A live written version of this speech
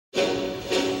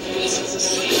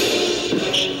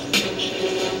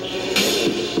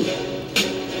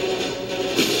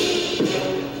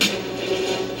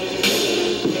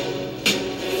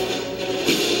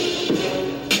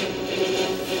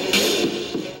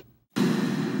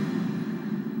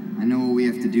I know what we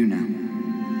have to do now.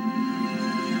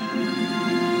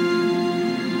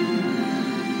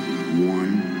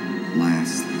 One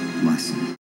last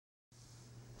lesson.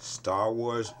 Star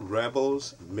Wars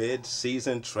Rebels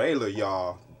mid-season trailer,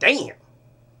 y'all. Damn!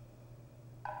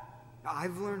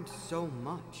 I've learned so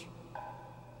much.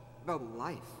 About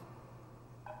life.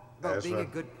 About being a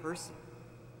good person.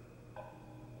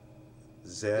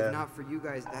 Zeb. If not for you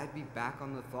guys, I'd be back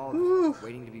on the Thal, just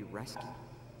waiting to be rescued.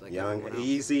 Like Young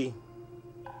Easy.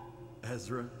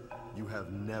 Ezra, you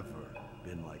have never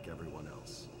been like everyone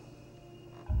else.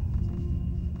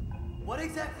 What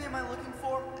exactly am I looking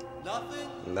for? Nothing?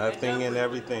 Nothing and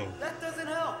everything. That doesn't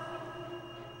help.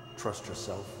 Trust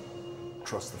yourself.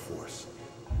 Trust the Force.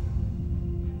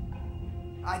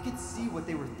 I could see what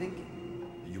they were thinking.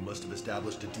 You must have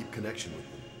established a deep connection with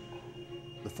them.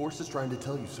 The Force is trying to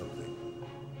tell you something.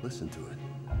 Listen to it.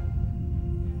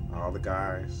 All the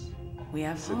guys. We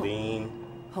have Sabine.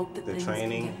 hope that the things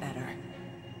training. can get better.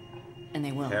 And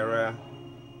they will. Hera.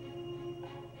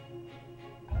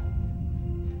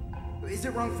 Is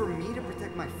it wrong for me to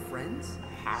protect my friends?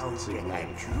 How did I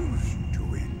choose to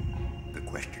win? The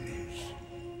question is.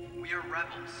 We are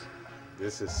rebels.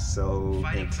 This is so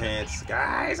intense,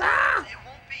 guys. Ah! It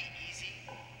won't be easy.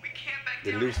 We can't back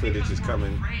The down new just footage because is we're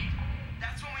coming. afraid.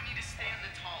 That's when we need to stand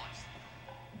the tallest.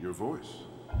 Your voice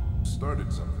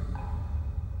started something.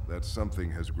 That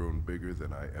something has grown bigger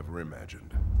than I ever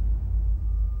imagined.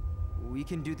 We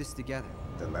can do this together.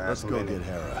 The last Let's go minute. get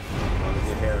Hera. Want to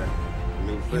get Hera.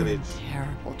 New You're footage. in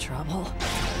terrible trouble.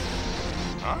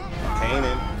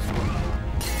 Kanan.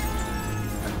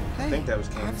 Hey, I think that was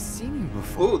I've Kanan. seen you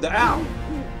before. Ooh, the owl.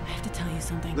 I have to tell you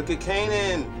something. Look at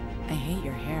Kanan. I hate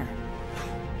your hair.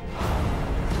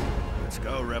 Let's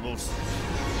go, rebels.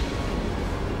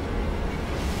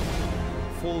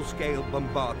 Full-scale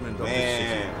bombardment of the city.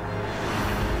 Man.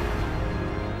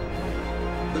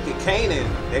 Look at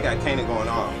Kanan. They got Kanan going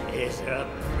off. Ezra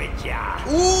Bridger.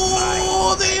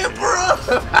 Ooh, the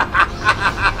Emperor.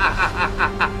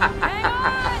 Hang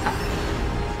on!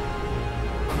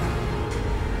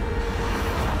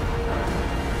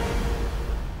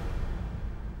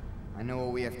 I know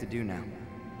what we have to do now.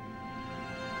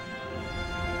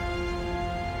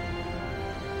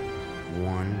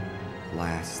 One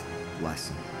last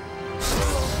lesson.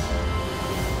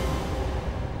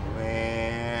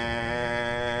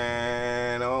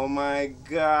 Man, oh my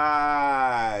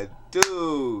God,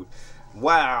 dude.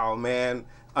 Wow, man.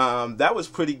 That was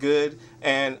pretty good,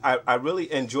 and I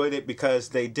really enjoyed it because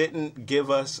they didn't give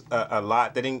us a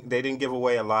lot. They didn't give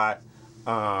away a lot.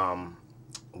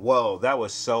 Whoa, that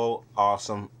was so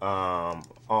awesome.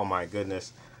 Oh my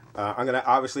goodness. I'm gonna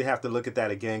obviously have to look at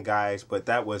that again, guys, but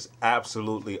that was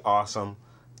absolutely awesome.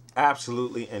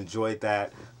 Absolutely enjoyed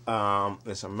that.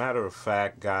 As a matter of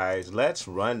fact, guys, let's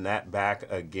run that back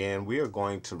again. We are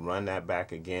going to run that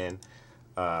back again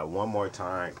one more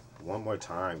time. One more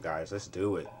time, guys. Let's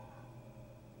do it.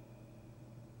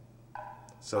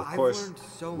 So, of course,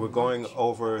 we're going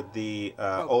over the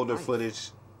older footage.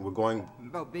 We're going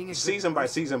season by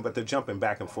season, but they're jumping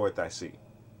back and forth, I see.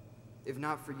 If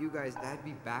not for you guys, I'd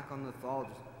be back on the Thal,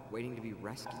 just waiting to be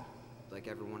rescued, like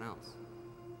everyone else.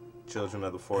 Children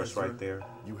of the Force Ezra, right there.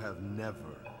 You have never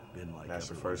been like That's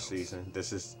the everyone first else. season.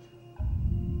 This is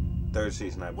third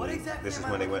season, I What believe. exactly This is am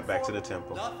I when they went looking back to for? the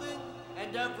temple. Nothing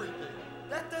and everything.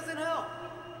 That doesn't help.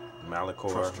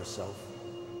 Malachor. Trust yourself.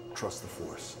 Trust the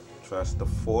Force. Trust the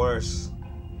Force.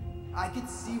 I could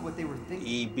see what they were thinking.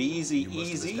 Easy, You must have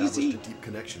easy, established easy. a deep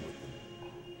connection with them.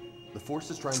 The Force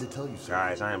is trying to tell you something.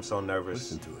 Guys, I am so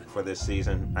nervous Listen to it. for this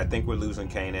season. I think we're losing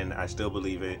Kanan. I still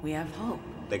believe it. We have hope.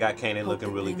 They got Kanan Hope looking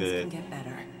that really things good. can get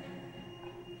better.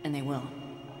 And they will.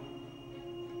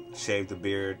 Shaved the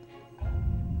beard.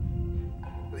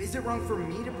 Is it wrong for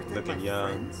me to protect Looking my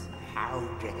young. friends? How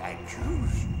did I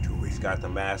choose to win? He's got the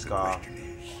mask The off. question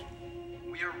is.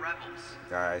 We are rebels.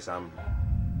 Guys, I'm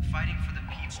Fighting for the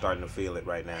people. starting to feel it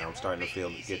right now. I'm starting to feel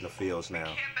getting the feels now. We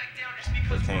can't back down just because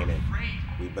With we're Kanan. afraid.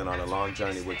 We've been on a That's long when we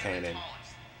journey need to with stand the Kanan.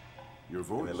 tallest. Your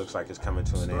voice And it looks like it's coming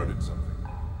to an end. started something.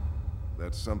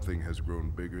 That something has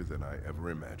grown bigger than I ever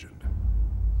imagined.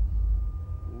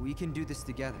 We can do this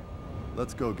together.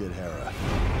 Let's go get Hera.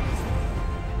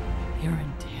 You're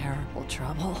in terrible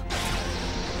trouble.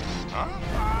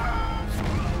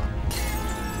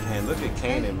 Man, look at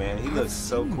Kanan, man. He looks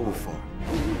so cool.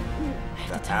 I have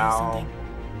The to tell you owl. something.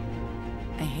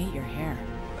 I hate your hair.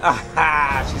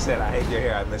 She said, I hate your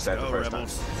hair. I missed that the first time.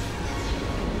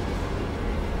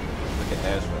 Look at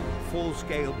Ezra.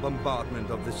 Full-scale bombardment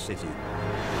of the city.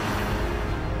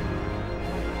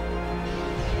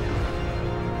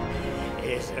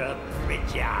 Ezra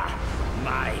Bridger,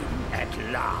 mine at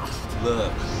last.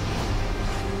 Look.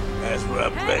 Ezra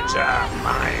Bridger,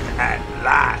 mine at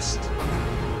last.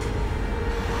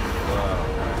 Whoa.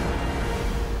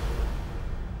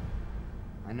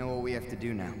 I know what we have to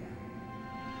do now.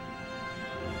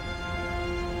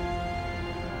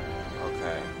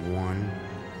 Okay. One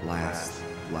last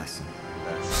lesson.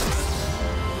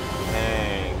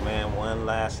 Dang, man, one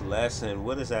last lesson.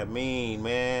 What does that mean,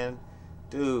 man?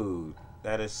 Dude,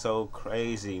 that is so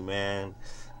crazy, man.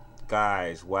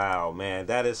 Guys, wow, man,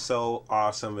 that is so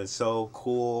awesome and so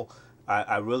cool.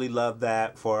 I really love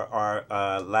that for our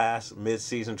last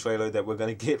mid-season trailer that we're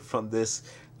going to get from this.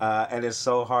 And it's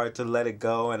so hard to let it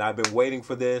go. And I've been waiting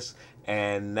for this.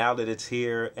 And now that it's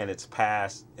here and it's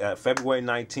past, February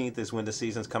 19th is when the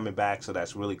season's coming back. So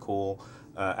that's really cool.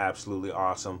 Absolutely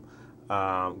awesome.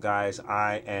 Guys,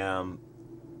 I am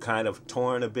kind of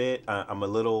torn a bit. I'm a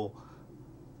little...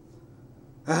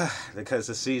 because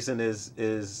the season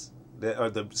or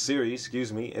the series,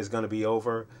 excuse me, is going to be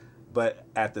over. But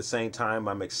at the same time,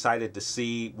 I'm excited to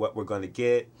see what we're going to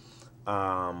get.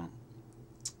 I'm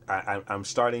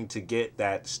starting to get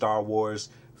that Star Wars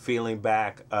feeling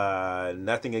back.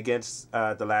 Nothing against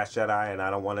The Last Jedi, and I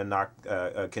don't want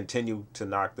to continue to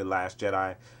knock The Last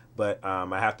Jedi. But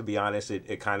I have to be honest,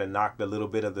 it kind of knocked a little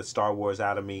bit of the Star Wars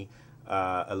out of me.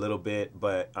 A little bit,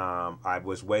 but I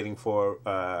was waiting for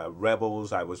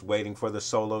Rebels. I was waiting for the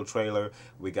Solo trailer.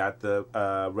 We got the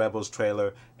Rebels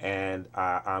trailer, and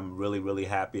I'm really, really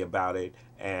happy about it.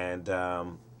 And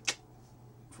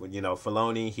you know,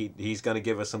 Filoni, he's going to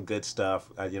give us some good stuff.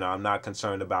 You know, I'm not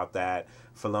concerned about that.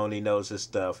 Filoni knows his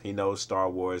stuff. He knows Star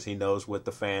Wars. He knows what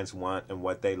the fans want and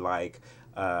what they like.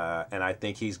 And I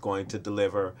think he's going to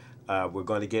deliver. We're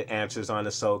going to get answers on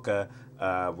Ahsoka.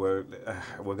 We're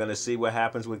going to see what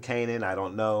happens with Kanan. I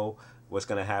don't know what's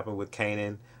going to happen with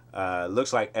Kanan.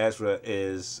 Looks like Ezra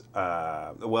is...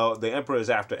 well, the Emperor is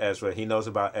after Ezra. He knows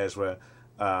about Ezra.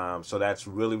 So that's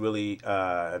really, really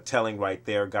telling right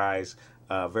there, guys.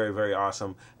 Very, very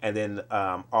awesome. And then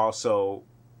also,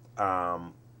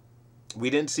 we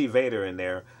didn't see Vader in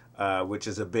there. Which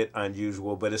is a bit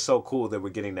unusual, but it's so cool that we're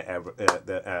getting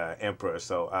the Emperor.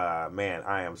 So, man,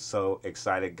 I am so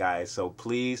excited, guys. So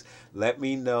please let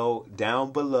me know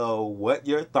down below what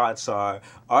your thoughts are.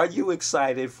 Are you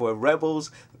excited for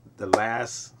Rebels, the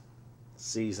last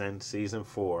season, season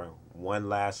 4? One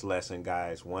last lesson,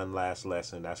 guys. One last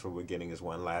lesson. That's what we're getting, is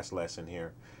one last lesson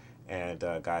here. And,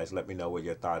 guys, let me know what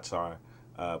your thoughts are.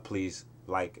 Please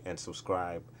like and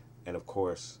subscribe. And, of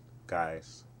course,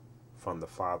 guys, from the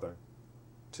Father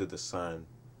to the Son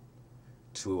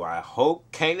to, I hope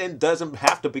Kanan doesn't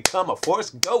have to become a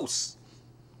Force ghost.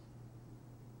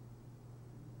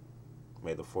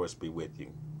 May the Force be with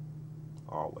you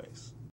always.